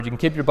You can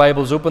keep your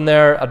Bibles open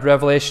there at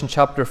Revelation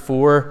chapter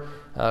 4,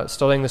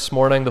 studying this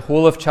morning the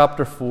whole of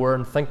chapter 4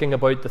 and thinking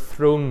about the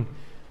throne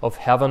of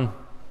heaven.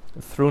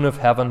 The throne of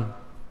heaven.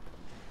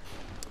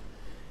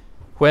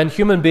 When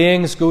human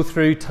beings go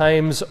through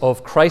times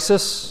of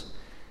crisis,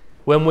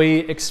 when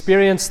we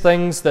experience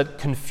things that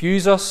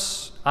confuse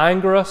us,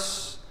 anger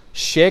us,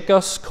 shake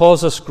us,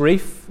 cause us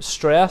grief,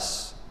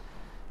 stress,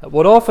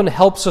 what often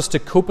helps us to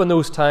cope in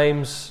those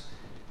times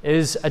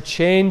is a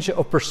change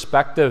of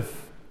perspective.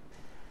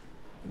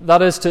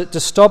 That is to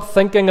stop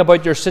thinking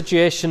about your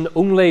situation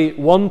only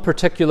one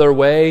particular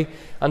way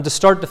and to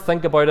start to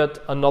think about it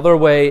another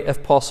way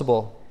if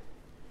possible.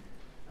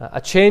 A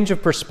change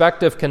of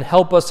perspective can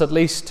help us at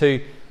least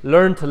to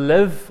learn to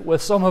live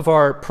with some of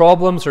our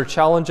problems or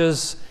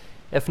challenges,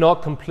 if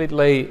not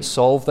completely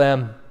solve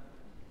them.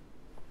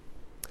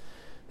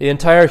 The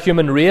entire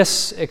human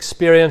race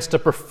experienced a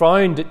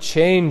profound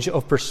change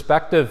of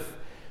perspective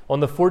on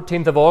the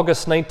 14th of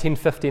August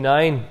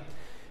 1959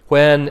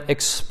 when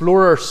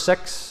Explorer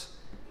 6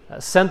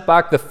 sent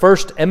back the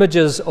first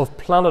images of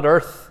planet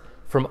Earth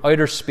from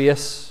outer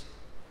space.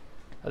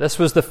 This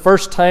was the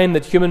first time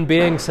that human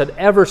beings had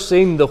ever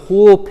seen the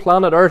whole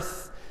planet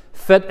Earth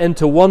fit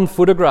into one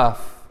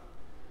photograph.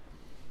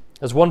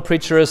 As one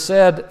preacher has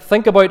said,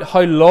 think about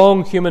how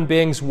long human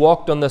beings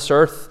walked on this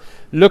earth,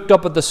 looked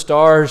up at the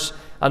stars,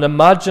 and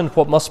imagined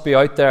what must be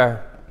out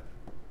there.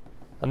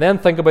 And then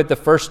think about the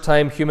first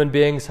time human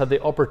beings had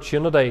the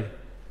opportunity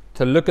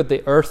to look at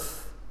the earth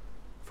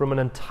from an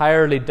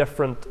entirely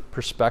different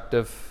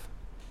perspective.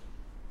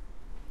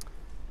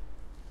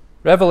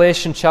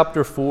 Revelation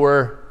chapter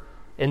 4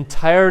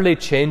 entirely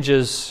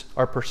changes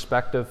our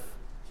perspective.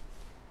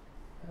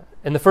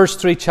 In the first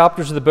 3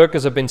 chapters of the book,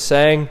 as I've been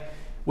saying,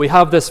 we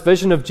have this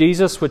vision of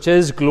Jesus, which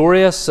is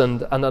glorious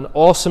and an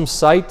awesome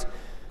sight.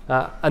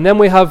 And then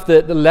we have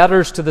the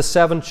letters to the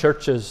 7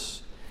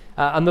 churches.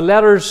 And the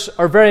letters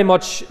are very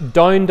much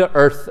down to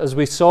earth, as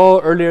we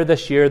saw earlier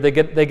this year. They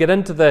get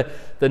into the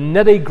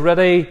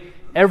nitty-gritty,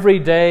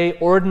 everyday,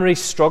 ordinary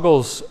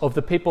struggles of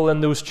the people in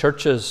those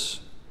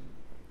churches.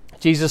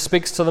 Jesus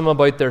speaks to them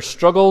about their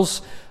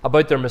struggles,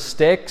 about their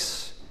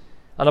mistakes,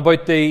 and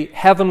about the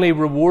heavenly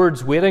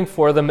rewards waiting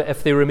for them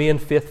if they remain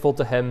faithful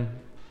to Him.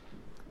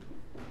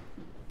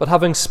 But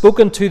having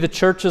spoken to the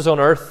churches on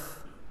earth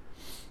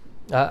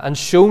and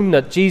shown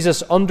that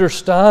Jesus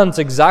understands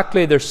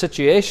exactly their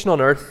situation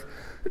on earth,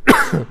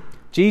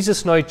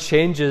 Jesus now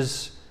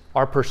changes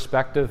our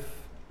perspective.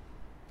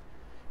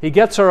 He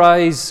gets our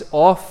eyes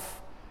off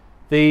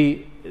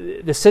the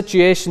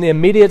situation, the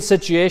immediate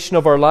situation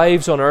of our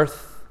lives on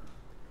earth,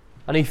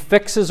 and He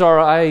fixes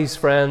our eyes,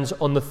 friends,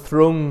 on the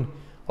throne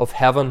of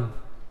heaven.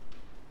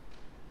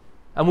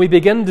 And we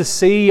begin to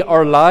see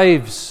our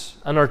lives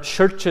and our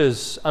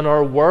churches and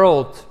our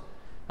world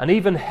and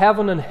even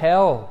heaven and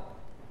hell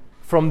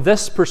from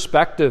this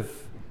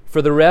perspective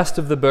for the rest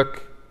of the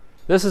book.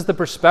 This is the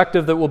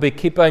perspective that we'll be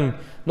keeping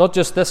not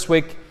just this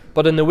week,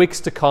 but in the weeks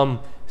to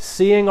come,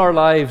 seeing our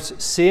lives,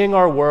 seeing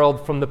our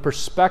world from the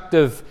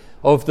perspective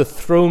of the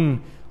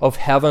throne of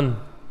heaven.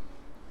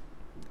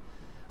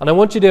 And I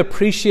want you to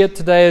appreciate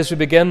today as we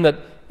begin that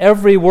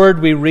every word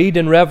we read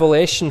in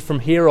Revelation from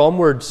here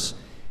onwards,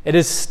 it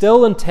is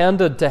still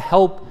intended to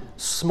help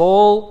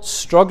small,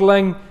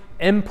 struggling,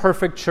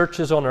 imperfect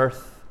churches on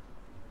earth.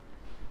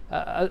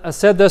 I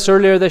said this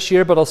earlier this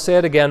year, but I'll say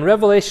it again.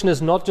 Revelation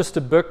is not just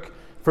a book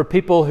for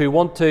people who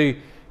want to,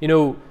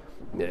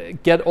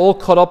 get all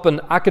caught up in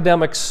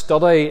academic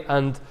study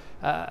and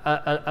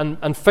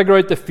figure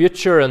out the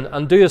future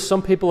and do as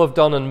some people have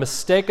done and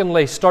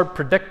mistakenly start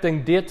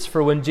predicting dates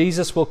for when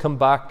Jesus will come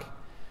back.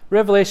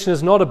 Revelation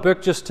is not a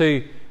book just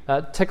to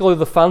tickle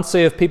the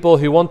fancy of people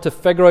who want to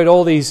figure out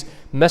all these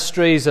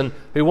mysteries and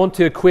who want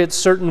to equate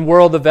certain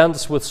world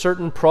events with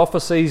certain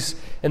prophecies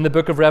in the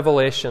book of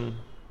Revelation.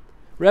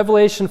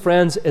 Revelation,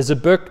 friends, is a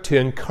book to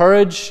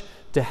encourage,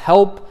 to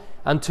help,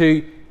 and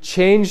to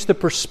change the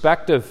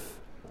perspective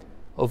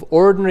of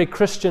ordinary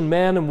Christian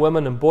men and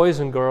women and boys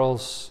and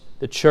girls,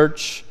 the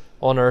church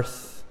on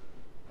earth.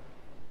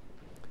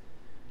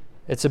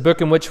 It's a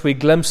book in which we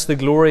glimpse the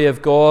glory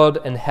of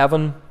God in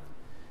heaven.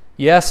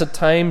 Yes, at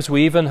times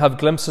we even have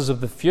glimpses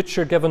of the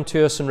future given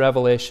to us in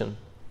Revelation.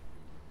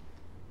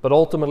 But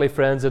ultimately,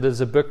 friends, it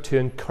is a book to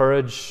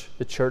encourage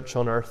the church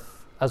on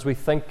earth as we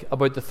think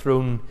about the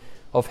throne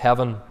of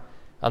heaven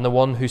and the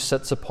one who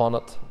sits upon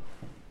it.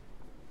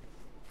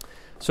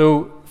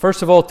 So,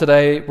 first of all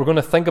today, we're going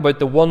to think about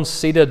the one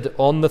seated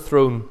on the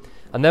throne,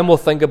 and then we'll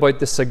think about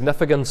the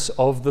significance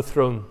of the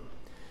throne.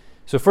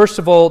 So first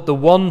of all, the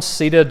one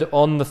seated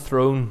on the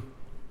throne.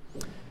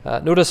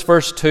 Notice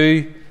verse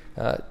 2,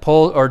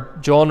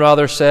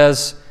 John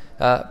says,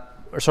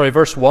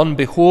 verse 1,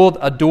 "Behold,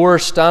 a door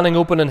standing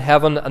open in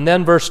heaven." And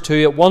then verse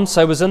 2, "At once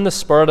I was in the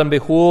Spirit, and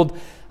behold,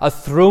 a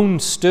throne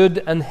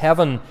stood in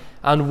heaven,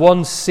 and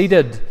one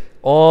seated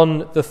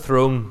on the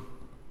throne."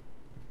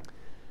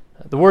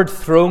 The word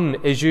throne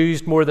is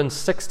used more than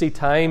 60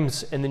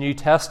 times in the New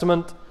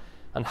Testament,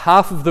 and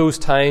half of those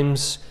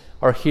times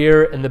are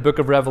here in the book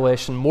of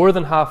Revelation. More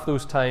than half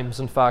those times,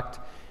 in fact,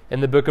 in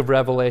the book of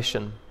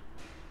Revelation.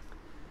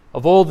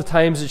 Of all the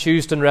times it's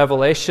used in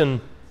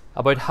Revelation,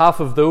 about half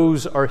of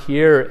those are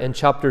here in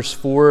chapters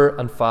 4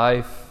 and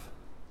 5.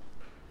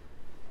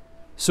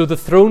 So the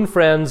throne,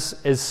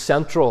 friends, is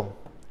central.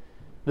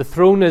 The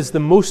throne is the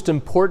most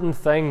important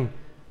thing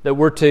that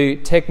we're to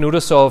take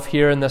notice of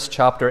here in this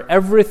chapter.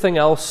 Everything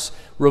else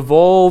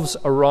revolves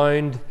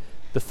around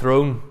the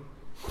throne.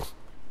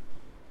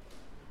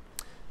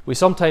 We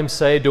sometimes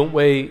say, don't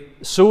we,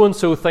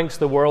 so-and-so thinks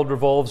the world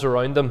revolves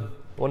around them.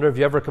 I wonder if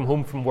you ever come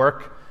home from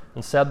work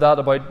and said that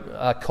about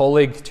a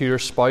colleague to your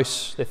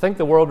spouse. They think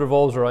the world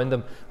revolves around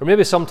them. Or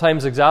maybe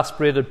sometimes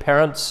exasperated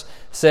parents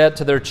say it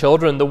to their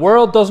children, the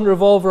world doesn't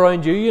revolve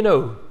around you, you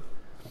know.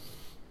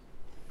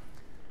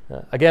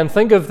 Again,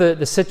 think of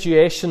the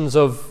situations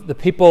of the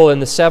people in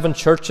the 7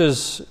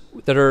 churches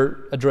that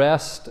are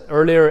addressed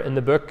earlier in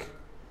the book.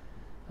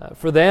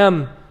 For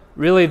them,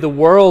 really, the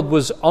world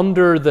was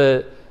under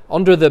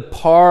the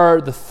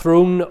power, the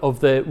throne of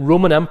the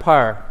Roman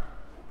Empire.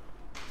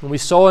 And we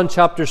saw in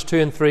chapters 2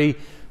 and 3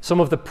 some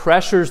of the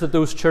pressures that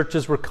those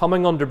churches were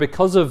coming under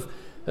because of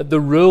the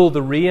rule,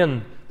 the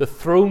reign, the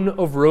throne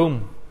of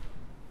Rome.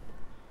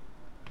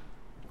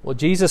 Well,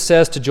 Jesus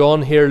says to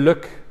John here,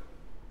 look,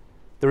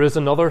 there is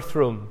another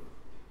throne.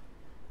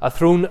 A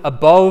throne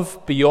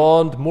above,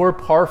 beyond, more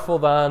powerful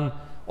than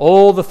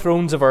all the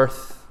thrones of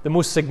earth. The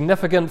most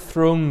significant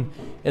throne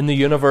in the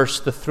universe,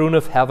 the throne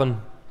of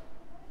heaven.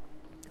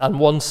 And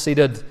one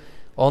seated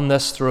on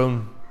this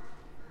throne.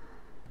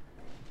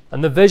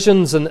 And the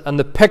visions and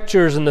the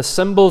pictures and the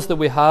symbols that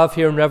we have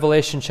here in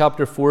Revelation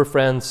chapter 4,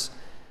 friends,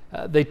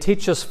 they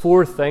teach us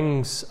 4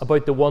 things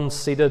about the one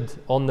seated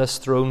on this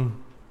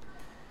throne.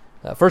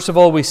 First of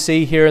all, we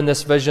see here in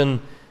this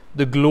vision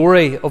the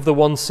glory of the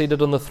one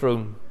seated on the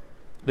throne,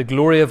 the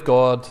glory of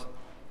God.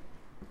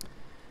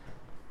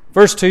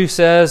 Verse 2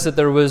 says that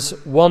there was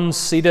one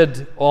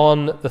seated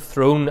on the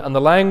throne, and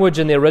the language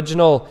in the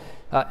original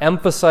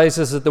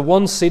emphasizes that the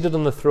one seated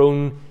on the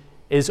throne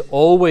is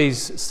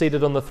always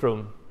seated on the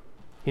throne.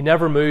 He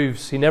never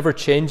moves, he never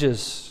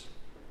changes.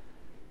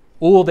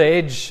 Old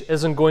age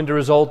isn't going to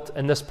result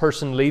in this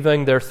person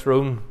leaving their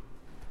throne.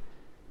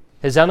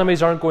 His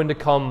enemies aren't going to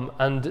come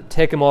and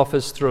take him off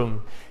his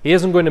throne. He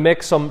isn't going to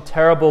make some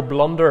terrible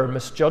blunder,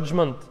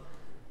 misjudgment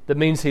that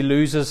means he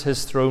loses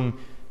his throne.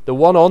 The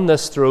one on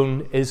this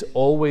throne is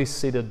always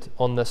seated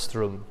on this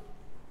throne.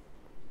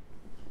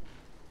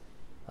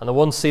 And the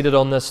one seated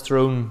on this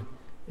throne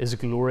is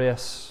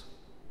glorious.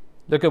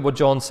 Look at what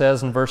John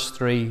says in verse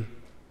 3.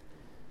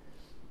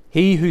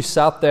 He who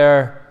sat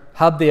there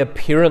had the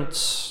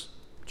appearance.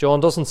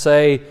 Notice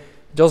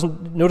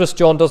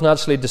John doesn't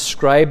actually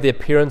describe the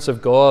appearance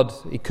of God.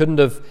 He couldn't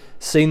have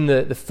seen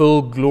the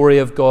full glory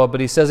of God,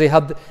 but he says he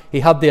had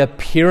the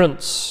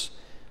appearance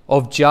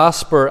of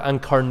jasper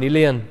and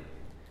carnelian.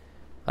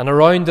 And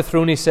around the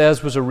throne, he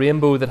says, was a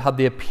rainbow that had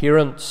the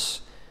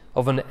appearance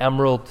of an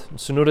emerald.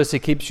 So notice he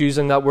keeps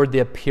using that word, the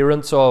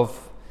appearance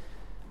of.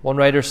 One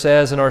writer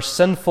says, in our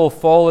sinful,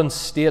 fallen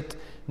state,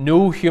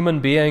 no human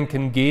being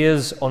can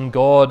gaze on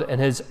God in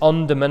his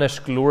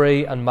undiminished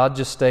glory and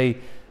majesty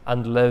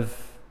and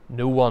live.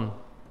 No one.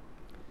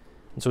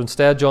 And so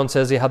instead, John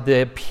says he had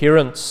the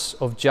appearance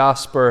of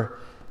jasper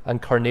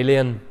and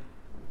carnelian.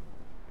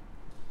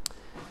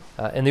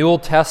 In the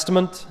Old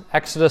Testament,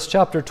 Exodus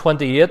chapter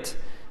 28,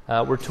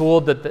 we're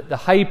told that the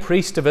high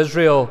priest of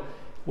Israel,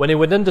 when he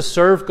went in to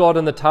serve God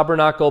in the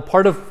tabernacle,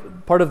 part of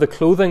the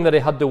clothing that he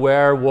had to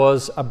wear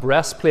was a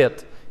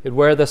breastplate. He'd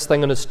wear this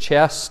thing on his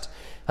chest,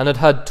 and it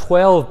had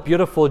 12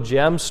 beautiful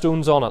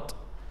gemstones on it,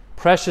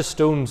 precious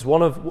stones.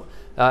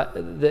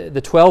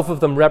 The 12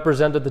 of them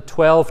represented the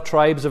 12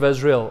 tribes of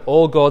Israel,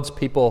 all God's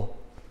people.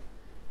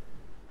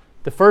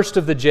 The first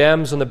of the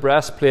gems on the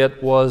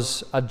breastplate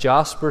was a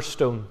jasper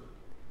stone,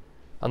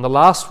 and the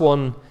last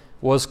one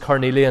was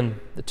carnelian,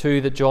 the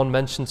 2 that John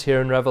mentions here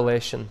in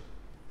Revelation.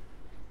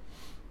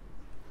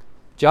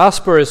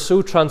 Jasper is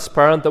so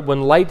transparent that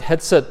when light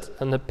hits it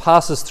and it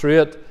passes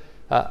through it,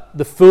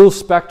 the full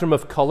spectrum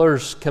of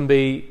colours can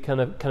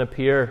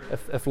appear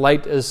if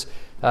light is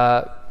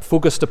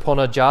focused upon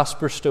a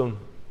jasper stone.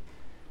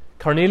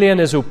 Carnelian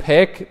is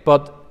opaque,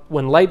 but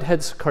when light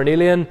hits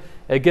carnelian,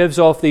 it gives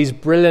off these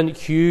brilliant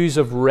hues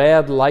of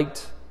red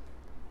light.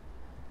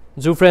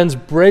 And so, friends,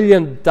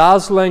 brilliant,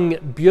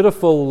 dazzling,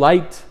 beautiful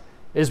light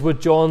is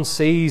what John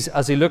sees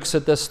as he looks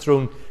at this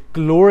throne.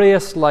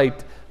 Glorious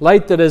light,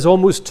 light that is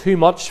almost too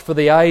much for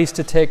the eyes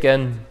to take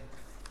in.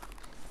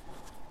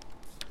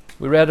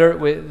 We read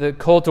the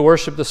call to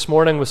worship this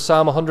morning was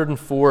Psalm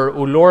 104.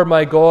 O Lord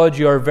my God,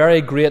 you are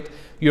very great.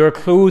 You are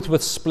clothed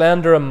with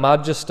splendor and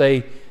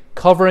majesty,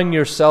 covering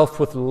yourself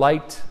with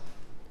light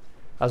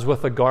as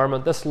with a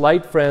garment. This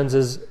light, friends,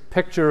 is a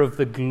picture of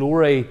the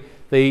glory,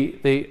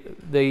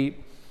 the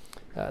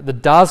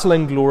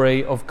dazzling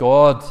glory of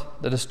God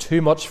that is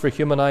too much for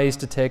human eyes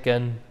to take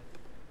in.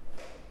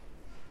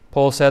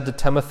 Paul said to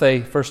Timothy,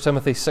 1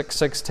 Timothy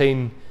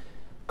 6:16,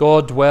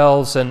 God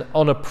dwells in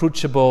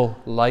unapproachable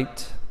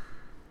light.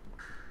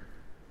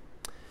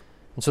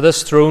 And so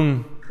this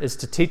throne is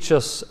to teach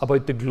us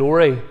about the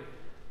glory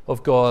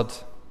of God.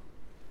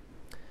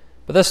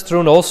 But this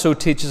throne also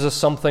teaches us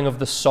something of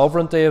the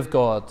sovereignty of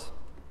God.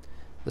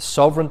 The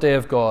sovereignty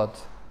of God.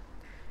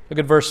 Look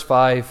at verse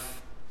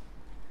 5.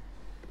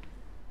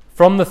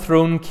 From the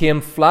throne came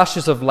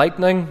flashes of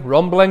lightning,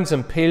 rumblings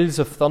and peals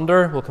of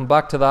thunder. We'll come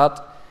back to that.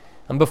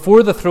 And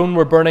before the throne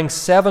were burning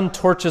 7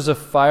 torches of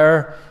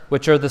fire,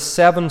 which are the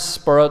 7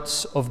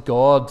 spirits of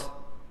God.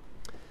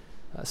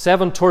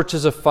 7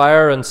 torches of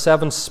fire and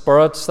 7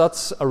 spirits.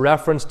 That's a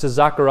reference to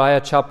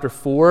Zechariah chapter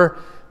 4,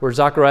 where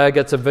Zechariah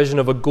gets a vision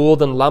of a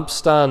golden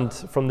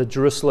lampstand from the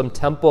Jerusalem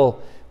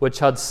temple, which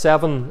had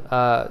 7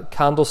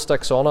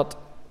 candlesticks on it.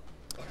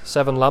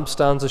 7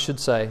 lampstands, I should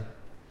say.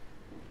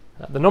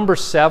 The number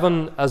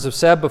 7, as I've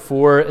said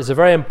before, is a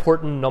very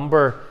important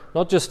number,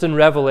 not just in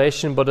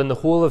Revelation, but in the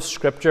whole of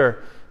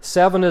Scripture.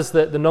 7 is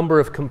the number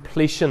of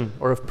completion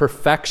or of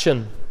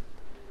perfection.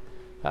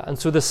 And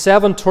so the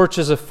 7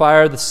 torches of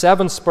fire, the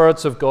 7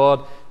 spirits of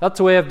God, that's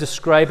a way of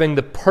describing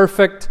the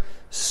perfect,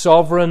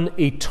 sovereign,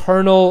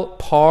 eternal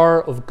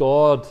power of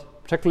God,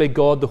 particularly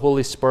God the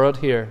Holy Spirit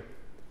here.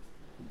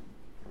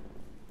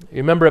 You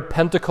remember at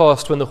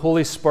Pentecost when the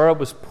Holy Spirit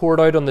was poured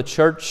out on the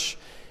church,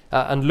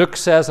 and Luke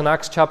says in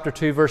Acts chapter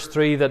 2 verse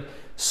 3 that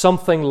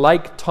something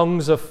like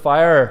tongues of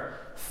fire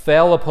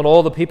fell upon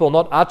all the people,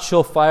 not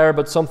actual fire,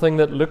 but something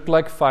that looked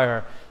like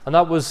fire. And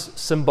that was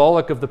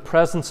symbolic of the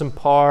presence and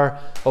power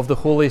of the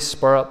Holy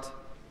Spirit.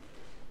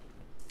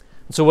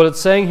 And so what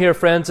it's saying here,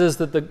 friends, is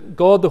that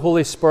God, the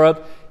Holy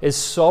Spirit, is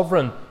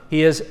sovereign.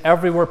 He is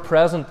everywhere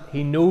present.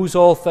 He knows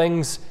all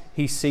things.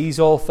 He sees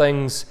all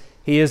things.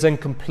 He is in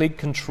complete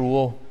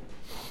control.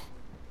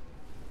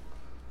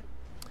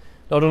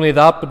 Not only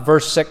that, but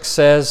verse 6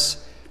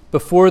 says,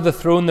 before the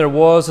throne there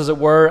was, as it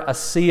were, a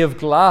sea of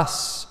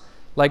glass,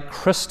 like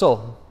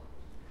crystal.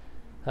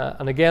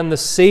 And again, the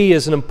sea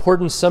is an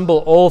important symbol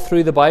all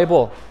through the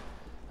Bible.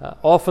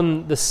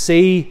 Often the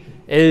sea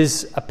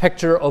is a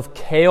picture of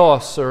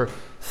chaos or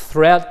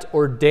threat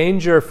or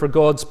danger for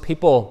God's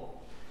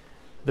people.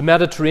 The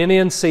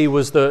Mediterranean Sea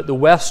was the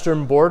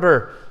western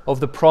border of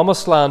the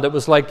Promised Land. It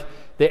was like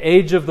the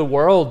edge of the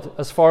world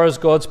as far as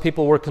God's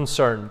people were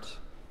concerned.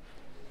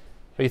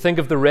 You think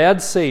of the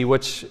Red Sea,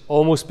 which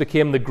almost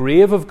became the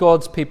grave of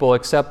God's people,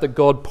 except that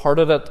God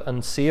parted it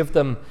and saved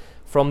them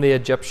from the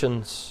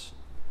Egyptians.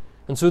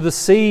 And so the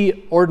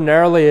sea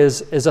ordinarily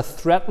is a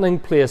threatening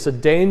place, a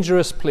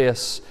dangerous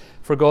place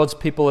for God's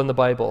people in the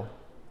Bible.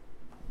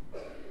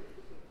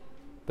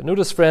 But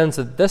notice, friends,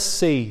 that this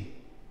sea,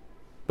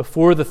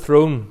 before the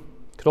throne,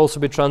 could also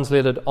be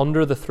translated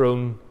under the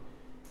throne,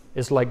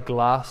 is like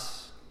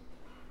glass.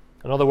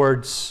 In other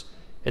words,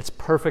 it's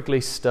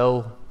perfectly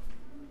still.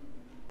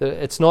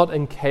 It's not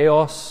in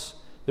chaos.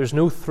 There's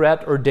no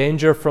threat or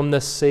danger from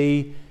this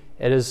sea.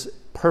 It is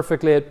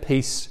perfectly at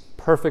peace,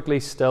 perfectly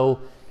still.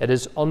 It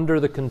is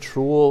under the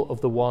control of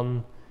the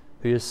one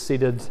who is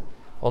seated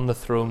on the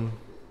throne.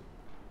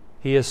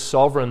 He is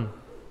sovereign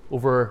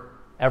over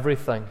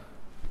everything.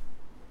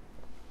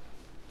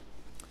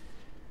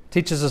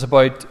 Teaches us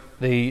about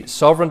the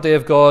sovereignty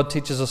of God,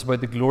 teaches us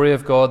about the glory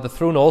of God. The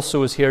throne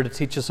also is here to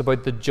teach us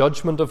about the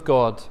judgment of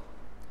God.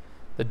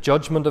 The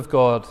judgment of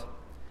God.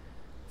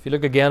 If you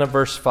look again at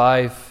verse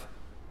 5,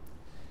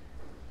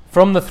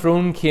 from the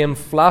throne came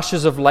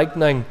flashes of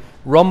lightning,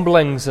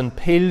 rumblings and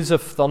peals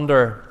of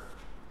thunder.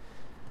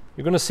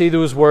 You're going to see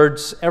those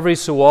words every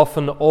so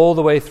often all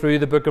the way through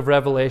the book of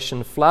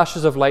Revelation.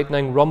 Flashes of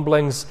lightning,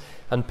 rumblings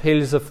and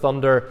peals of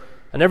thunder.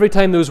 And every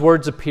time those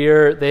words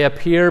appear, they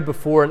appear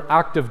before an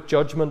act of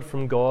judgment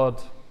from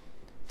God.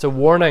 It's a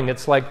warning.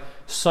 It's like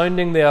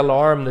sounding the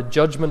alarm. The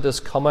judgment is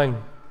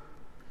coming.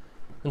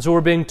 And so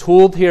we're being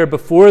told here,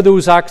 before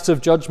those acts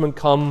of judgment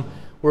come,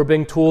 we're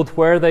being told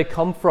where they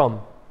come from.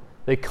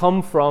 They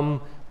come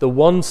from the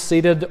one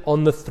seated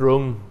on the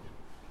throne.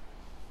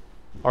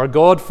 Our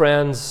God,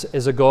 friends,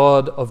 is a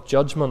God of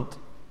judgment.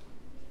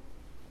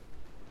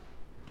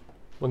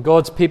 When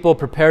God's people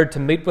prepared to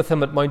meet with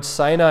Him at Mount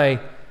Sinai,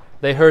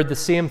 they heard the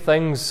same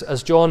things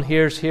as John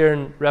hears here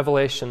in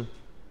Revelation.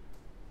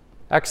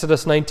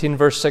 Exodus 19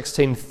 verse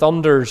 16,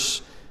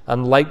 thunders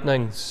and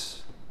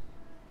lightnings.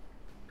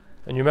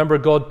 And you remember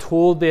God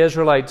told the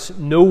Israelites,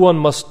 no one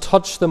must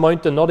touch the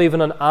mountain, not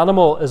even an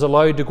animal is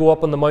allowed to go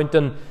up on the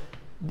mountain.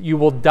 You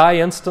will die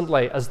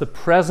instantly as the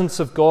presence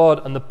of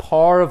God and the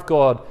power of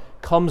God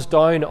comes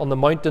down on the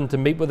mountain to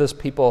meet with His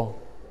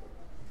people.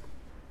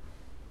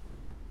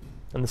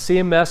 And the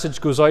same message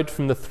goes out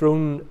from the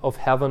throne of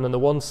heaven and the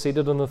one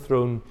seated on the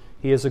throne.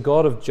 He is a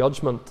God of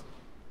judgment.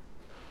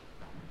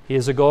 He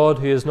is a God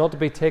who is not to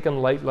be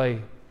taken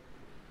lightly.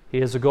 He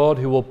is a God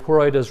who will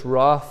pour out His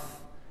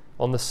wrath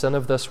on the sin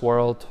of this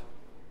world.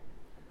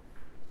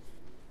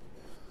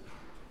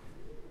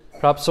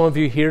 Perhaps some of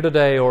you here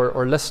today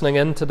or listening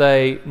in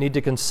today need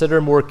to consider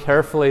more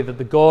carefully that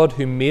the God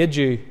who made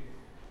you,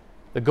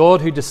 the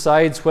God who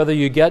decides whether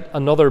you get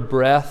another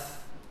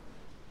breath,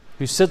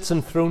 who sits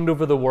enthroned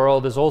over the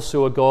world, is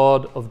also a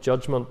God of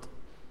judgment,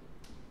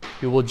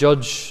 who will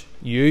judge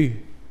you.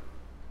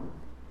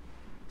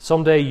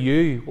 Someday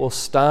you will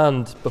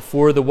stand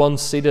before the one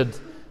seated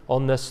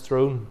on this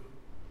throne.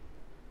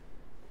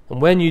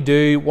 And when you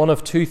do, one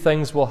of two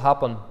things will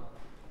happen.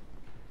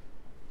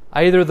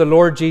 Either the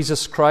Lord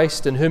Jesus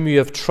Christ, in whom you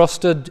have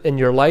trusted in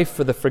your life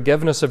for the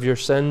forgiveness of your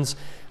sins,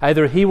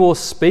 either He will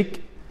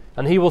speak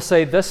and He will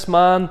say, this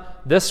man,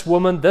 this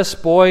woman, this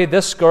boy,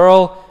 this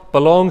girl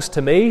belongs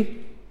to me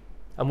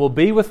and will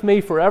be with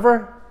me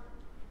forever.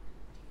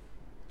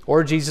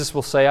 Or Jesus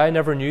will say, I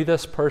never knew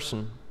this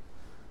person.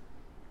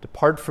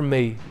 Depart from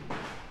me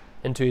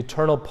into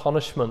eternal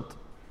punishment,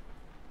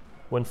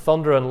 when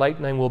thunder and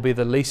lightning will be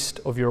the least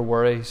of your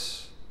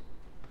worries.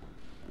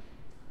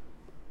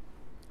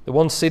 The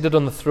one seated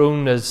on the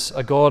throne is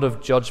a God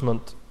of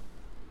judgment.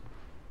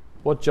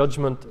 What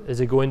judgment is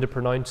He going to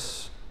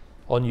pronounce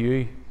on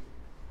you?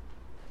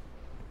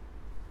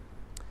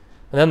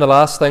 And then the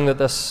last thing that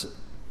this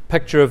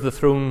picture of the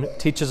throne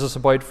teaches us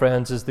about,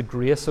 friends, is the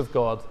grace of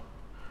God.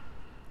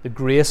 The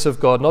grace of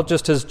God, not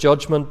just His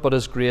judgment, but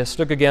His grace.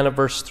 Look again at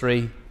verse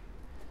 3.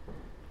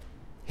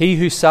 He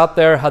who sat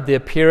there had the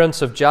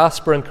appearance of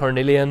jasper and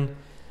carnelian,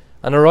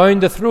 and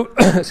around the throne,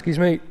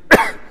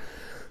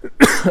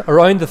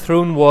 around the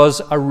throne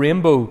was a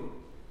rainbow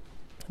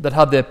that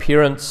had the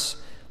appearance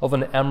of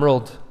an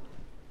emerald.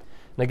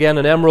 And again,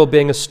 an emerald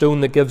being a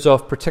stone that gives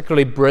off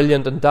particularly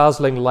brilliant and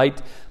dazzling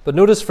light. But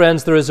notice,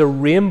 friends, there is a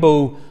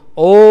rainbow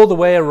all the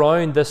way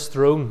around this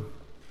throne.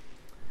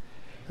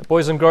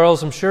 Boys and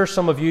girls, I'm sure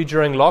some of you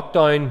during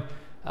lockdown,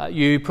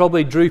 you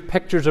probably drew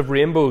pictures of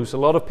rainbows. A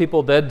lot of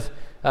people did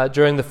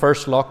during the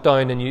first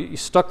lockdown, and you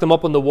stuck them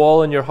up on the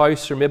wall in your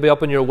house or maybe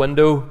up in your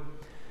window.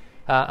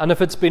 And if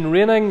it's been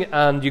raining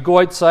and you go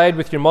outside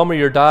with your mum or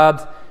your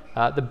dad,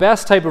 the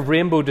best type of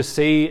rainbow to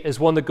see is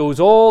one that goes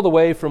all the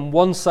way from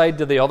one side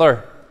to the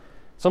other.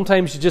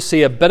 Sometimes you just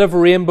see a bit of a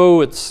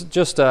rainbow. It's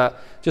just a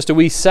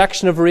wee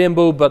section of a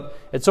rainbow, but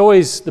it's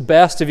always the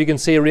best if you can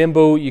see a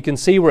rainbow. You can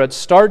see where it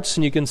starts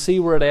and you can see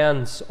where it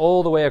ends,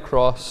 all the way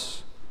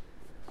across.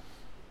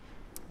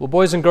 Well,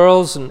 boys and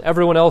girls, and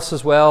everyone else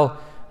as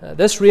well,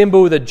 this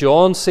rainbow that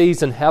John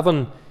sees in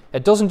heaven,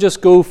 it doesn't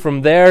just go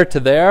from there to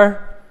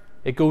there.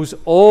 It goes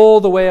all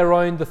the way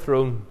around the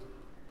throne.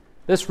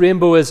 This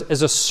rainbow is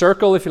a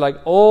circle, if you like,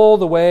 all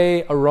the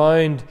way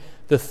around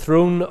the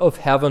throne of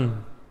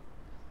heaven.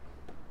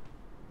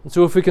 And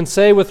so if we can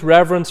say with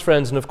reverence,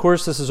 friends, and of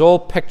course this is all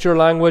picture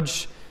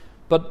language,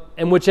 but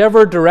in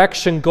whichever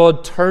direction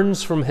God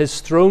turns from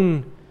His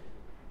throne,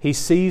 He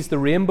sees the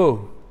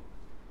rainbow.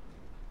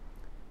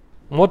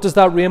 And what does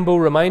that rainbow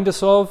remind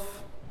us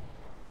of?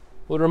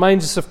 Well, it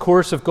reminds us, of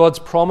course, of God's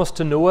promise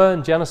to Noah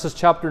in Genesis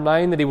chapter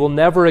 9 that He will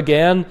never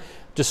again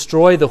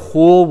destroy the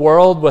whole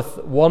world with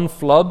one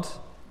flood.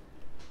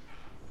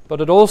 But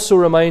it also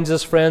reminds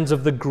us, friends,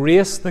 of the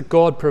grace that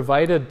God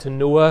provided to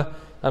Noah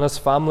and his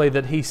family,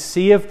 that He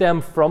saved them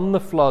from the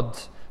flood,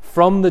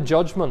 from the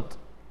judgment.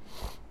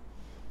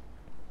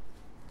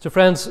 So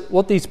friends,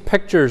 what these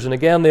pictures, and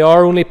again they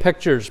are only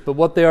pictures, but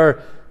what they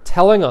are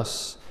telling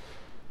us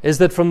is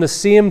that from the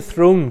same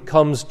throne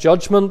comes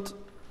judgment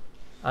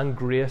and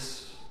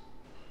grace.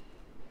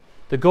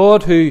 The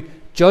God who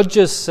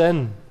judges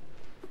sin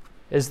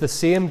is the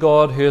same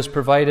God who has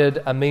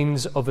provided a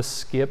means of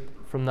escape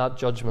from that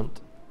judgment.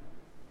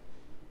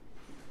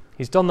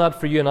 He's done that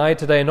for you and I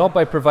today, not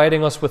by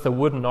providing us with a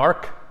wooden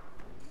ark,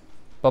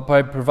 but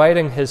by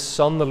providing His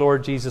Son, the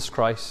Lord Jesus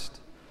Christ.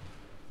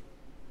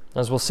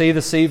 As we'll see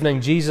this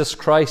evening, Jesus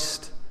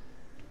Christ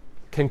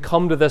can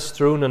come to this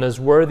throne and is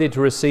worthy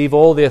to receive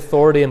all the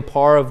authority and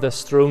power of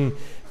this throne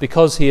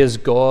because He is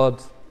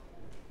God.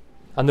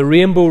 And the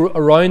rainbow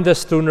around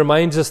this throne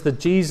reminds us that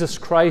Jesus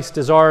Christ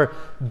is our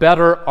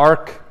better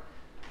ark,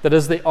 that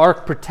as the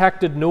ark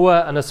protected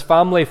Noah and his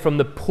family from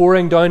the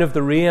pouring down of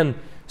the rain,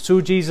 so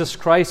Jesus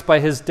Christ, by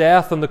His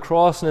death on the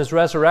cross and His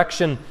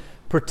resurrection,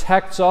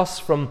 protects us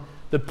from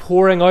the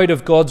pouring out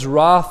of God's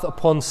wrath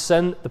upon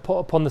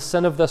the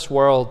sin of this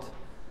world.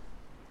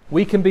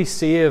 We can be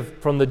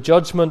saved from the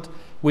judgment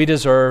we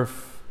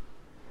deserve.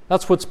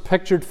 That's what's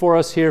pictured for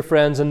us here,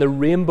 friends, in the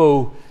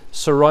rainbow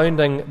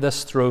surrounding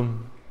this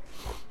throne.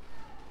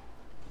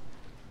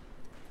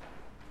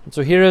 And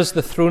so here is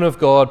the throne of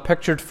God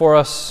pictured for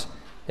us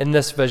in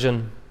this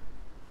vision.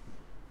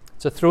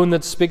 It's a throne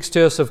that speaks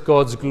to us of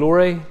God's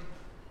glory,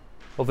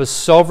 of His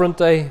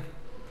sovereignty,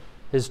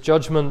 His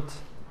judgment,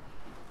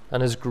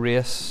 and His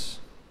grace.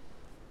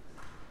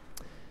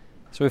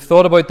 So we've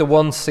thought about the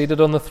one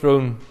seated on the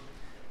throne.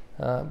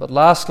 But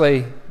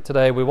lastly,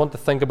 today we want to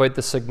think about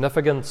the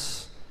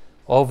significance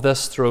of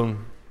this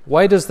throne.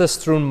 Why does this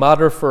throne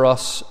matter for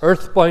us,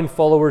 earthbound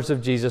followers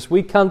of Jesus?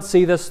 We can't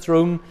see this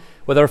throne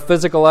with our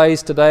physical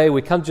eyes today.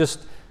 We can't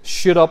just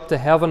shoot up to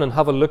heaven and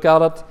have a look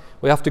at it.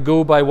 We have to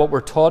go by what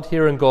we're taught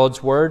here in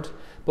God's Word.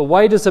 But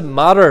why does it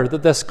matter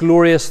that this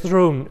glorious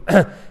throne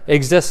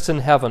exists in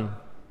heaven?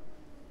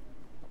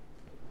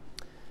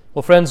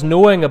 Well, friends,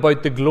 knowing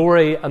about the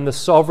glory and the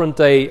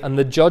sovereignty and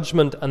the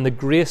judgment and the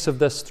grace of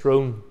this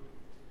throne,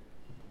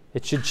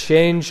 it should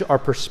change our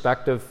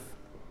perspective.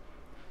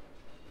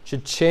 It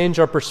should change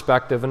our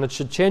perspective, and it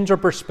should change our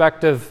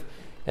perspective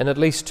in at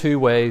least two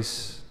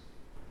ways.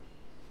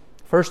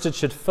 First, it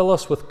should fill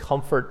us with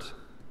comfort.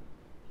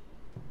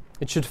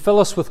 It should fill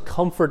us with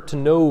comfort to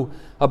know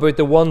about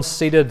the one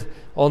seated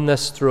on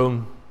this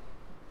throne.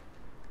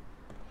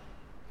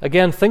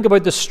 Again, think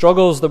about the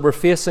struggles that were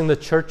facing the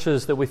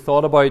churches that we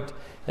thought about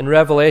in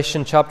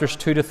Revelation chapters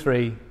 2 to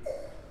 3.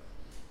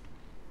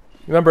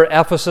 Remember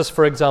Ephesus,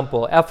 for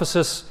example.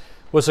 Ephesus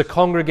was a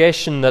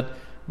congregation that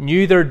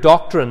knew their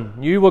doctrine,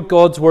 knew what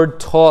God's Word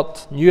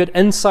taught, knew it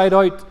inside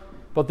out,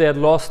 but they had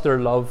lost their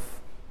love.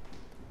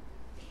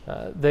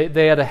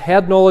 They had a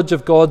head knowledge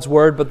of God's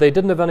Word, but they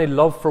didn't have any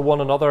love for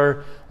one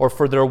another or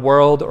for their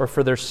world or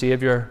for their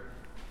Saviour.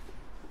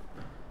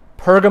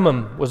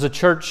 Pergamum was a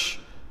church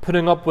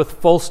putting up with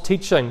false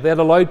teaching. They had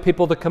allowed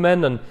people to come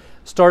in and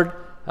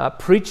start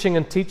preaching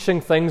and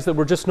teaching things that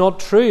were just not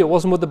true. It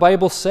wasn't what the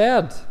Bible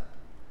said.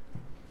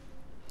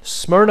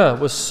 Smyrna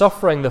was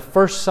suffering the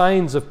first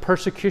signs of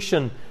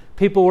persecution.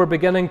 People were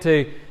beginning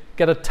to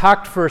get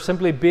attacked for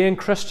simply being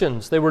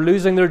Christians. They were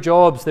losing their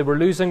jobs. They were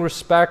losing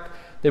respect.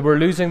 They were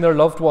losing their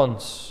loved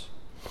ones.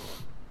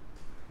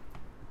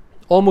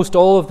 Almost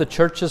all of the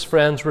churches,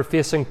 friends, were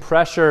facing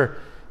pressure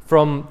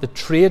from the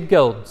trade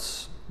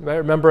guilds.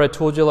 Remember I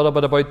told you a little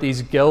bit about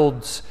these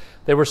guilds.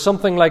 They were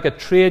something like a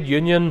trade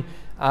union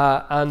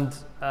and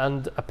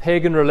a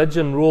pagan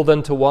religion rolled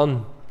into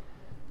one.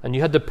 And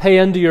you had to pay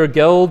into your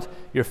guild.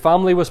 Your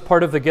family was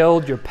part of the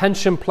guild. Your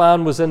pension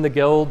plan was in the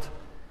guild.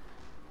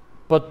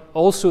 But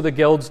also the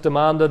guilds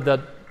demanded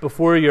that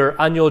before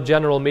your annual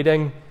general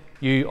meeting,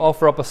 you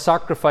offer up a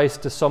sacrifice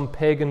to some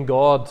pagan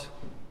god,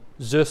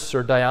 Zeus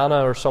or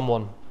Diana or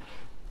someone.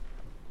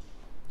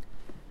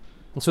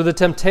 And so the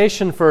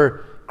temptation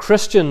for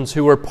Christians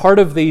who were part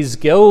of these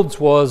guilds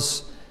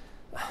was,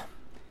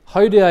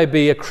 how do I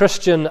be a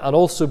Christian and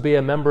also be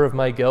a member of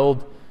my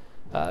guild?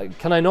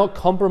 Can I not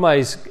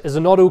compromise? Is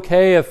it not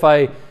okay if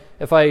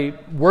I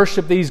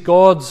worship these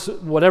gods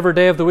whatever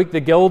day of the week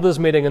the guild is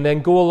meeting and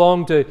then go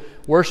along to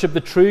worship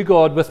the true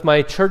God with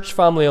my church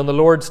family on the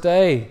Lord's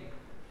Day?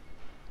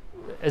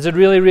 Is it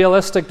really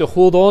realistic to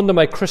hold on to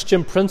my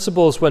Christian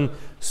principles when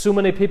so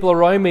many people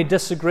around me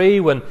disagree,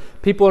 when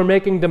people are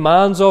making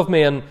demands of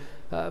me and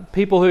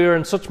people who are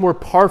in such more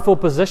powerful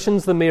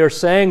positions than me are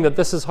saying that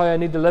this is how I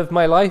need to live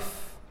my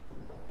life?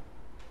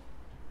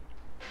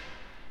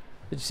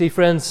 But you see,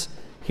 friends,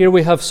 here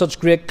we have such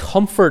great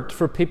comfort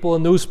for people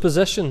in those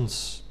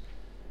positions,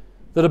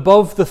 that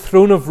above the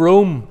throne of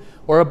Rome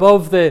or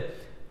above the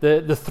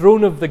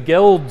throne of the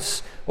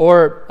guilds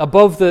or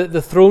above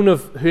the throne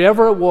of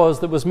whoever it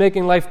was that was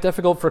making life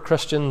difficult for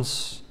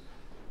Christians,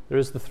 there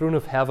is the throne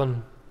of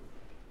heaven.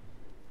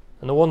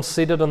 And the one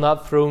seated on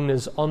that throne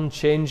is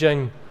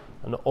unchanging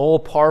and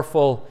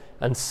all-powerful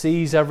and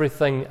sees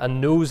everything and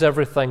knows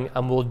everything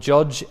and will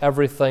judge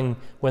everything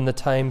when the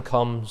time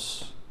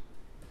comes.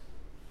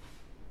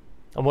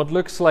 And what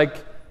looks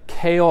like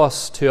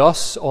chaos to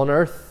us on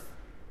earth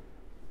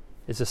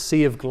is a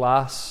sea of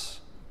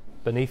glass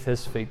beneath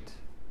his feet.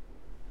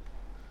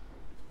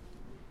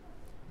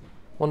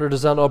 Wonder,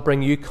 does that not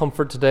bring you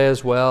comfort today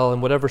as well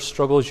in whatever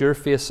struggles you're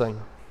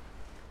facing?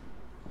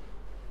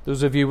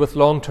 Those of you with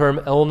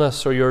long-term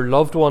illness or your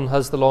loved one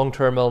has the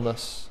long-term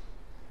illness.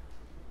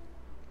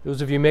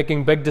 Those of you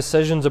making big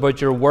decisions about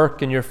your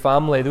work and your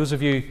family. Those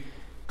of you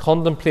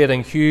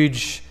contemplating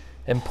huge,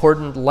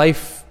 important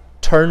life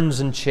turns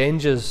and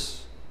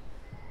changes.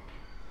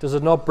 Does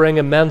it not bring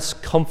immense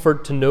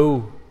comfort to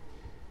know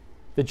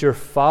that your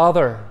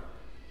Father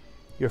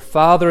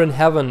in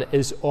heaven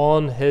is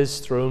on his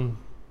throne?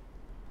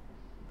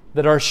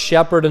 That our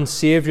Shepherd and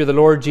Saviour, the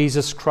Lord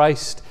Jesus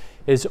Christ,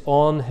 is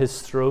on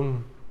his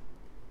throne.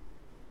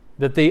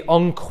 That the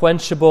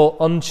unquenchable,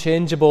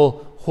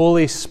 unchangeable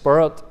Holy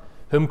Spirit,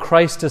 whom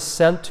Christ has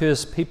sent to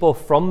his people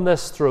from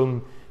this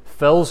throne,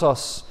 fills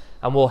us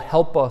and will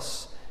help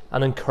us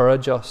and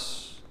encourage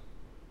us.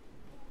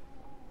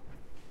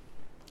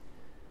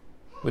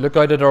 We look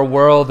out at our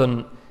world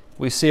and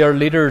we see our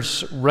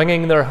leaders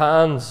wringing their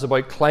hands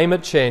about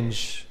climate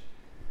change.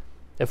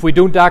 If we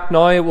don't act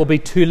now, it will be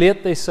too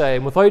late, they say.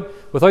 And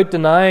without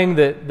denying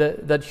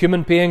that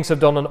human beings have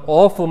done an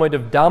awful amount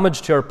of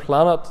damage to our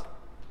planet.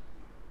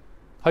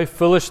 How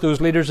foolish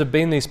those leaders have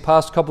been these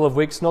past couple of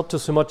weeks not to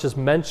so much as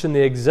mention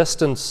the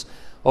existence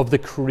of the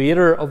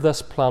Creator of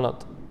this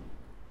planet.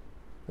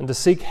 And to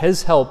seek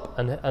his help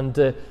and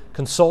to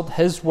consult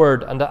his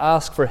word and to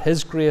ask for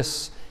his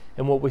grace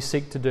in what we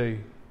seek to do.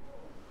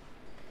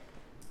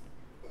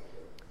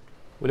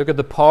 We look at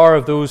the power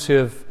of those who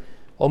have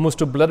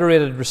almost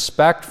obliterated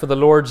respect for the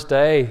Lord's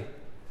Day.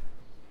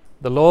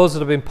 The laws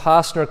that have been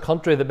passed in our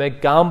country that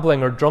make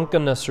gambling or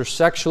drunkenness or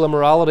sexual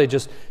immorality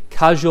just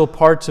casual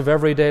parts of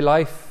everyday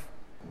life.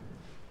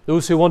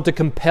 Those who want to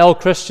compel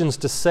Christians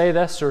to say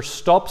this or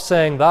stop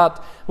saying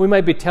that. We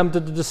might be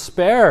tempted to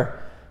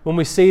despair when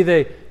we see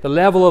the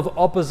level of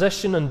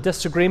opposition and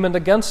disagreement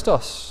against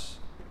us.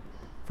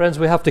 Friends,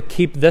 we have to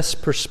keep this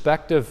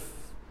perspective.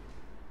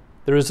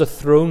 There is a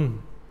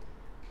throne.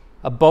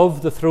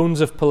 Above the thrones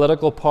of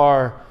political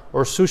power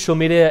or social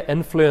media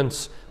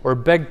influence or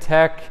big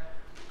tech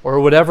or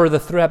whatever the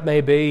threat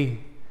may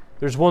be,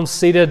 there's one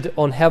seated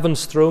on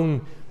heaven's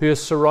throne who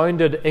is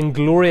surrounded in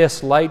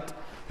glorious light,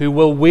 who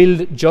will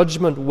wield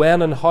judgment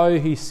when and how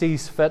he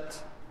sees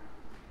fit,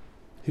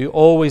 who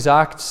always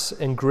acts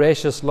in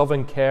gracious,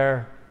 loving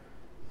care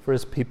for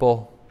his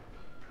people.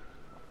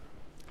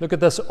 Look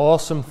at this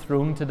awesome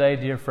throne today,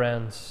 dear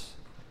friends,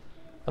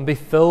 and be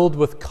filled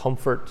with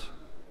comfort.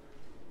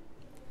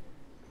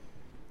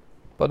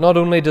 But not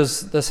only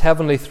does this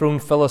heavenly throne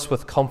fill us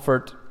with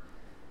comfort,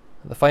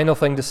 the final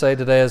thing to say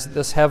today is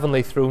this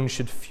heavenly throne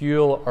should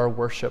fuel our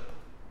worship.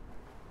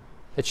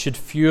 It should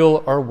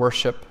fuel our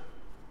worship.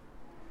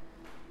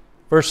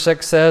 Verse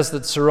 6 says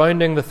that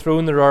surrounding the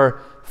throne there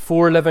are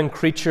 4 living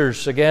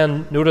creatures.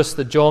 Again, notice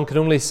that John can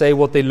only say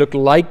what they look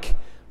like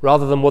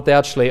rather than what they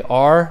actually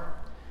are.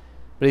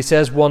 But he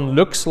says one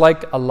looks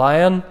like a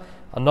lion,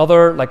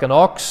 another like an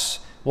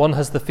ox, one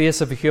has the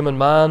face of a human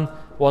man,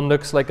 one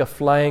looks like a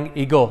flying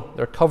eagle.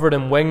 They're covered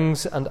in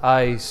wings and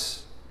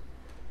eyes.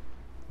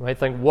 You might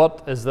think,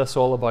 what is this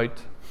all about?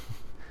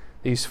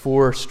 These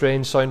 4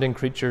 strange-sounding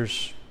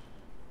creatures.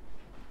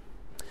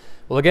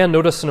 Well, again,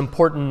 notice an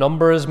important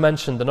number is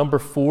mentioned, the number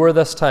 4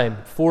 this time.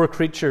 4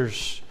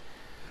 creatures.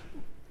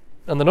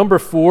 And the number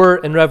 4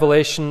 in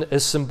Revelation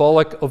is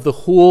symbolic of the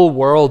whole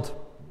world.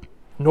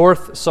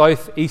 North,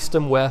 south, east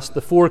and west.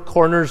 The 4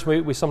 corners,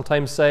 we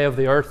sometimes say, of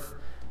the earth,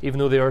 even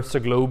though the earth's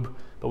a globe.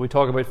 But we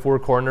talk about 4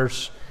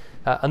 corners.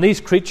 And these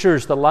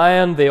creatures, the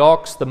lion, the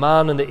ox, the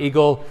man and the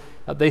eagle,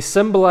 they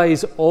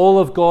symbolize all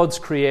of God's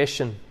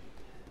creation.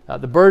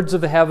 The birds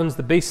of the heavens,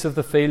 the beasts of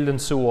the field and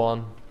so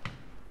on.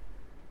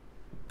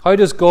 How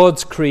does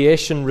God's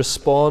creation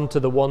respond to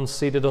the one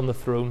seated on the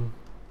throne?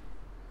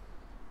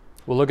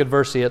 We'll look at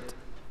verse 8.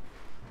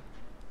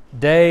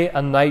 Day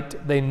and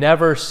night they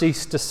never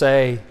cease to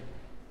say,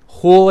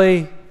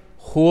 Holy,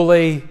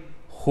 holy,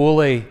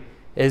 holy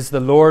is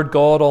the Lord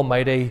God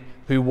Almighty,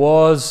 who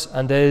was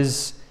and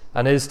is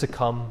to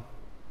come.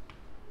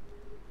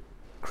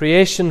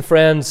 Creation,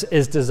 friends,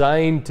 is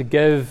designed to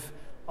give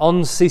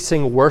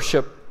unceasing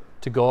worship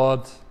to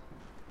God.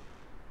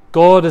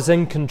 God is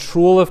in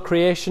control of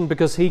creation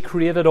because He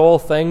created all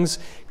things.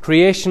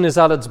 Creation is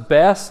at its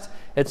best,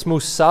 its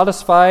most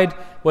satisfied,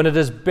 when it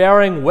is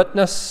bearing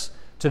witness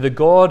to the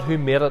God who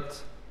made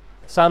it.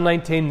 Psalm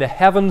 19, the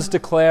heavens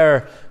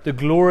declare the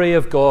glory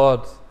of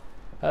God.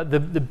 The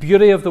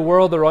beauty of the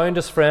world around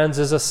us, friends,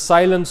 is a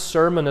silent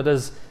sermon. It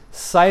is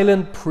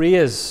silent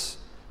praise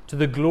to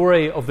the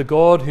glory of the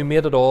God who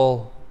made it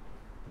all.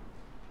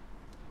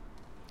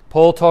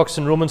 Paul talks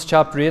in Romans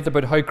chapter 8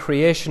 about how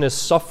creation is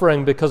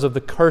suffering because of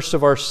the curse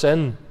of our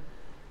sin.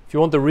 If you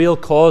want the real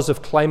cause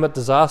of climate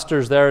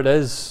disasters, there it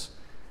is.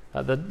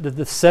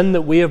 The sin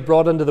that we have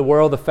brought into the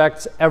world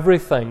affects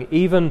everything,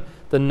 even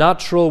the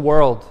natural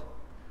world.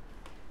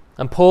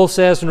 And Paul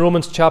says in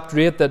Romans chapter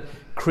 8 that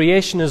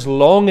creation is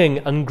longing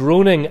and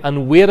groaning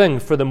and waiting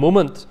for the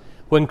moment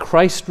when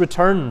Christ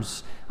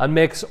returns and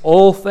makes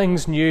all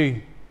things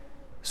new,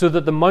 so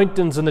that the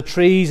mountains and the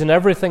trees and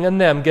everything in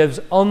them gives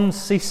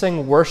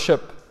unceasing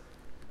worship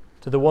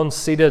to the one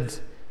seated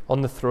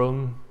on the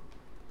throne.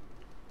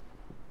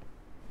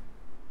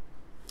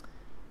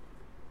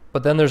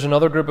 But then there's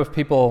another group of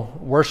people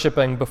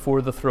worshipping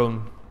before the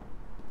throne.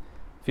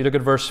 If you look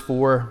at verse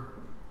 4,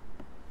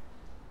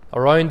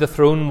 around the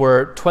throne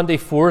were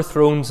 24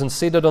 thrones, and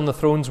seated on the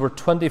thrones were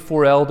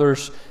 24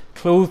 elders,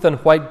 clothed in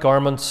white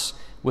garments,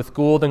 with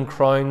golden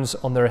crowns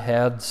on their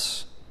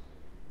heads.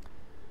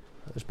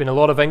 There's been a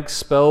lot of ink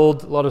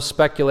spilled, a lot of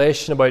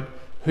speculation about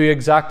who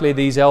exactly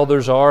these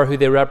elders are, who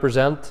they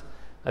represent.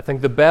 I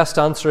think the best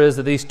answer is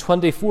that these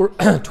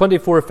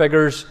 24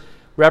 figures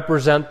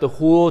represent the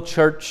whole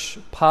church,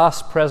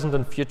 past, present,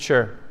 and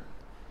future.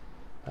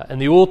 In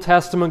the Old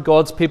Testament,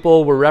 God's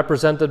people were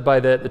represented by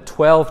the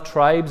 12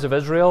 tribes of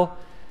Israel.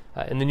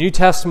 In the New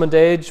Testament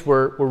age,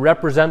 we're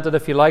represented,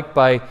 if you like,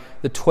 by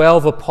the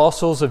 12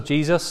 apostles of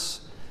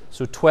Jesus.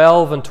 So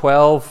 12 and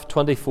 12,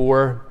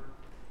 24.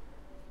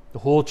 The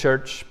whole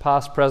church,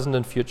 past, present,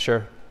 and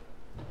future.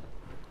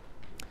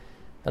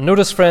 And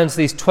notice, friends,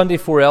 these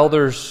 24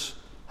 elders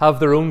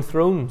have their own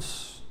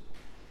thrones.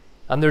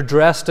 And they're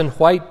dressed in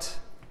white.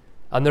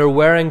 And they're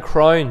wearing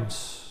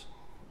crowns.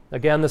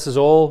 Again, this is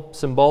all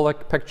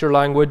symbolic, picture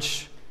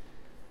language.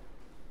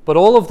 But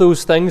all of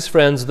those things,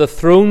 friends, the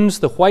thrones,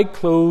 the white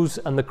clothes,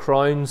 and the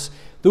crowns,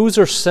 those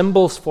are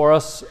symbols for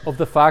us of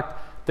the fact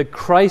that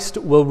Christ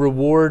will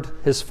reward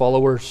His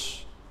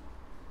followers.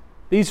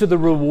 These are the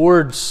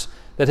rewards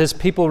that His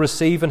people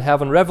receive in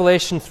heaven.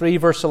 Revelation 3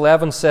 verse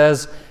 11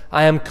 says,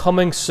 I am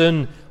coming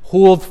soon.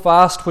 Hold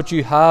fast what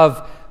you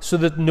have, so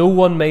that no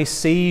one may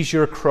seize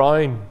your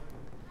crown.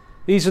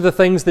 These are the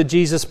things that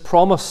Jesus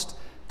promised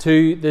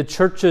to the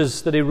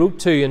churches that He wrote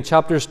to in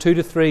chapters 2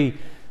 to 3.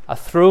 A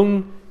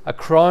throne, a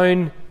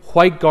crown,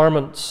 white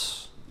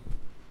garments.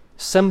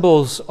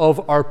 Symbols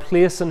of our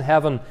place in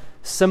heaven.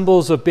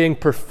 Symbols of being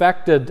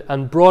perfected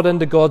and brought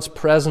into God's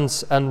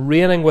presence and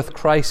reigning with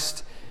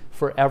Christ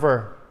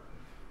forever.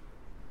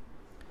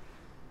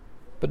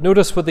 But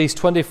notice what these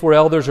 24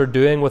 elders are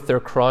doing with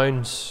their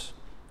crowns.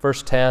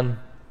 Verse 10.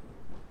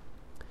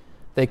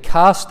 They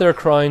cast their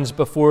crowns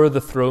before the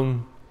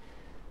throne,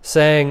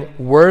 saying,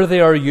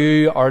 Worthy are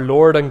you, our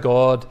Lord and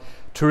God,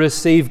 to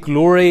receive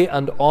glory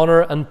and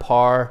honor and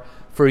power,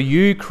 for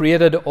you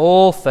created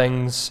all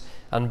things,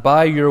 and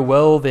by your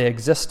will they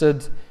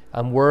existed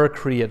and were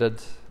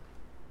created.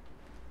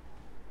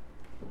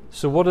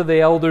 So what do the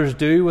elders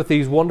do with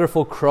these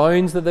wonderful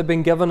crowns that they've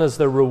been given as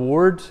their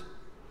reward?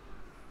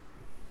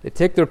 They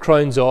take their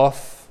crowns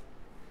off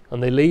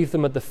and they leave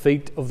them at the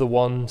feet of the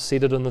one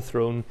seated on the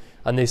throne,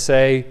 and they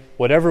say,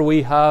 whatever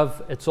we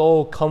have, it's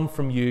all come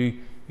from you.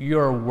 You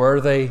are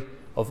worthy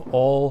of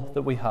all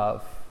that we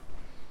have.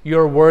 You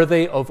are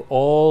worthy of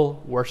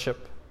all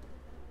worship.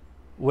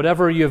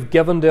 Whatever you have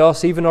given to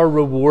us, even our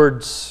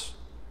rewards,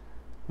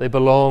 they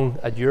belong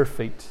at your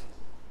feet.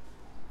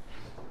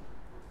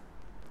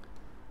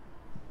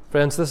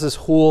 Friends, this is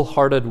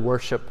wholehearted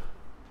worship.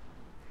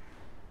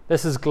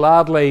 This is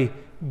gladly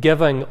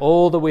giving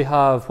all that we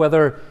have,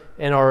 whether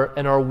in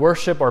our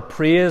worship, our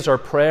praise, our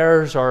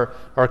prayers,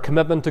 our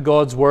commitment to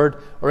God's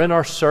Word, or in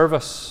our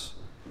service,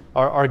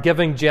 our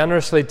giving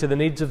generously to the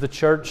needs of the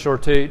church or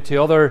to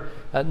other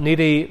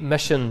needy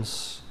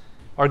missions,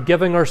 our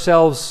giving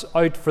ourselves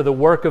out for the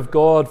work of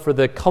God, for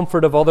the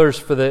comfort of others,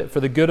 for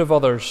the good of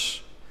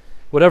others.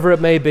 Whatever it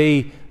may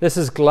be, this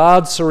is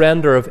glad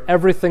surrender of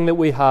everything that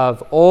we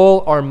have,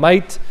 all our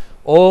might,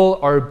 all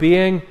our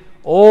being,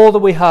 all that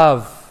we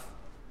have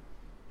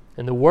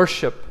in the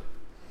worship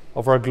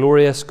of our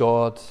glorious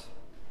God.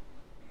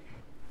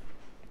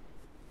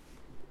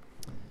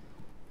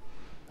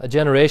 A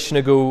generation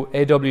ago,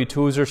 A.W.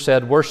 Tozer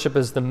said, worship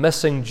is the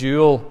missing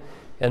jewel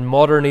in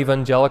modern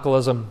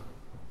evangelicalism.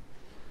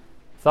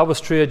 If that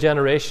was true a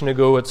generation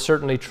ago, it's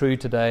certainly true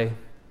today.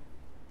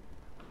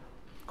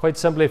 Quite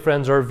simply,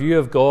 friends, our view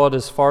of God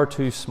is far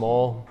too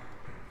small.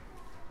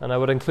 And I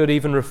would include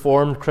even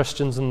Reformed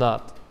Christians in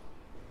that.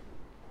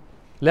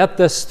 Let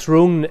this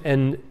throne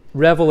in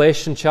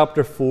Revelation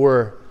chapter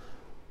 4,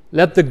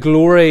 let the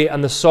glory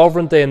and the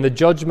sovereignty and the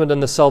judgment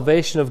and the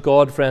salvation of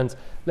God, friends,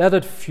 let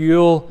it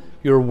fuel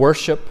your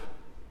worship.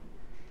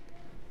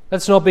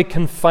 Let's not be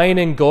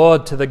confining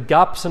God to the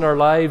gaps in our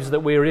lives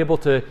that we are able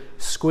to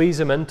squeeze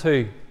Him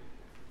into.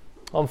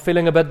 I'm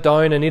feeling a bit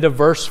down, I need a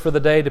verse for the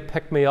day to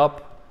pick me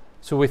up.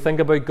 So we think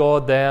about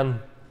God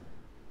then.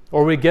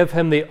 Or we give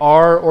Him the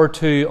hour or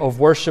two of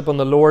worship on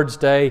the Lord's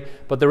day,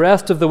 but the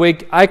rest of the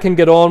week I can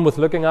get on with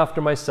looking after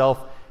myself.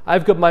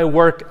 I've got my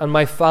work and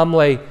my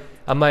family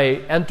and my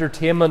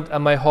entertainment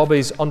and my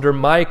hobbies under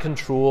my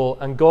control,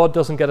 and God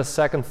doesn't get a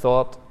second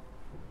thought.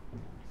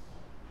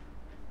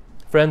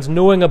 Friends,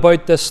 knowing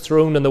about this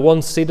throne and the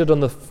one seated on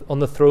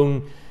the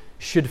throne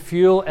should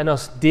fuel in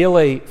us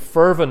daily,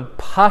 fervent,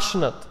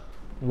 passionate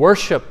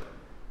worship,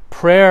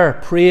 prayer,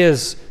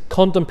 praise,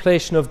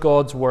 contemplation of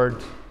God's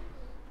Word.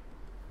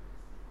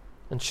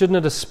 And shouldn't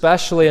it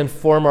especially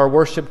inform our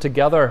worship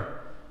together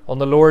on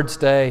the Lord's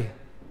Day?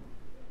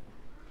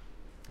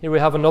 Here we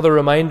have another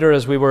reminder,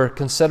 as we were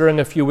considering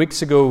a few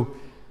weeks ago,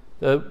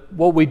 that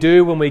what we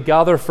do when we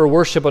gather for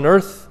worship on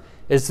earth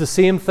is the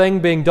same thing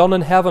being done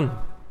in heaven.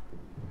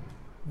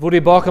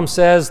 Voddie Baucham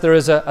says there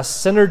is a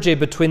synergy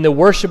between the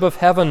worship of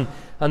heaven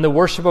and the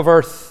worship of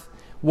earth.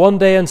 One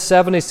day in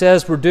 7, he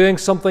says, we're doing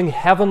something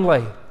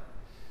heavenly,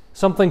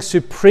 something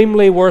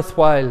supremely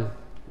worthwhile.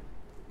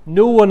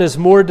 No one is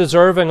more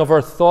deserving of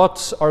our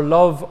thoughts, our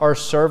love, our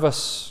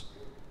service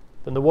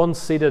than the one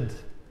seated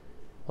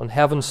on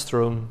heaven's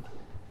throne.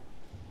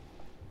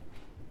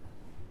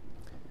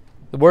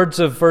 The words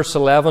of verse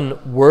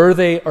 11,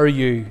 worthy are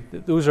you.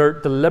 Those are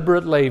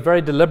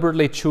very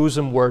deliberately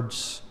chosen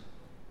words.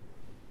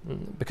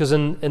 Because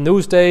in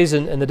those days,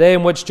 in the day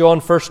in which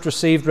John first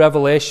received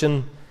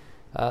revelation,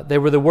 they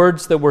were the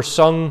words that were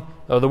sung,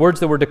 or the words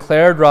that were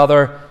declared,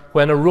 rather,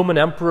 when a Roman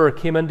emperor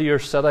came into your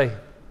city.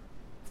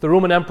 If the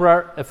Roman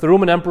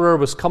emperor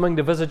was coming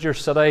to visit your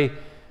city,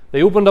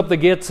 they opened up the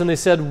gates and they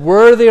said,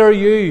 worthy are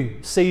you,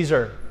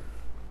 Caesar.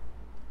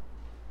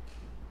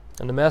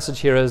 And the message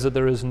here is that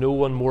there is no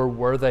one more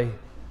worthy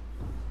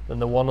than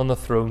the one on the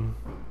throne.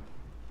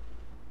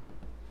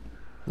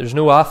 There's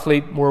no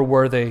athlete more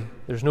worthy.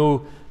 There's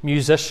no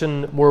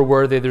musician more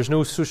worthy. There's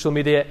no social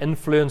media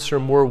influencer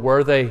more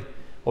worthy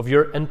of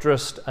your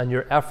interest and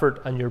your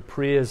effort and your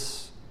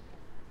praise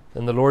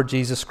than the Lord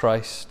Jesus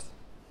Christ.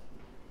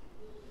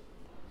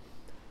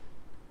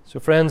 So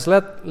friends,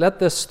 let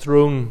this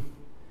throne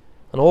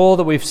and all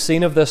that we've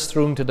seen of this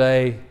throne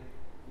today,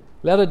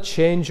 let it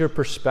change your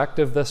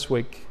perspective this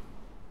week.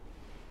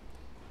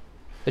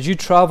 As you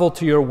travel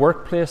to your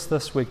workplace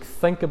this week,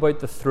 think about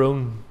the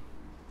throne.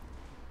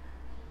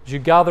 As you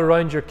gather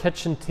around your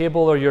kitchen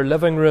table or your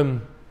living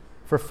room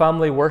for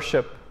family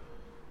worship,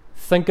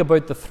 think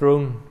about the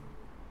throne.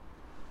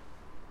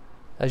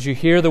 As you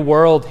hear the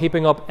world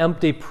heaping up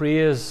empty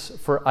praise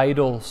for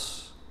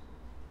idols,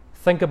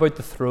 think about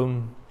the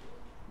throne.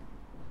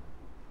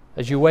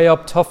 As you weigh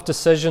up tough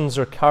decisions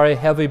or carry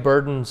heavy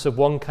burdens of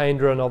one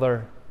kind or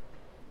another,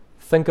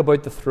 think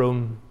about the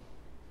throne.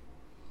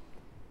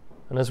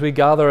 And as we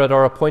gather at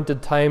our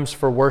appointed times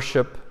for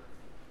worship,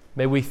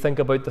 may we think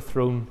about the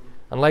throne.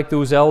 And like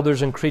those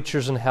elders and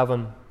creatures in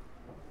heaven,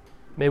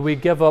 may we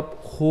give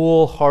up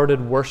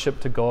wholehearted worship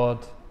to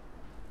God,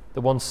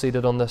 the one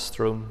seated on this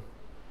throne.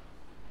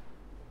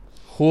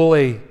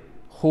 Holy,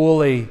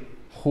 holy,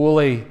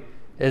 holy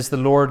is the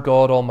Lord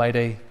God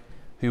Almighty,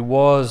 who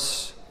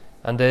was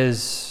and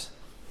is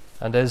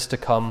to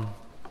come.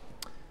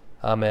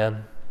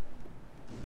 Amen.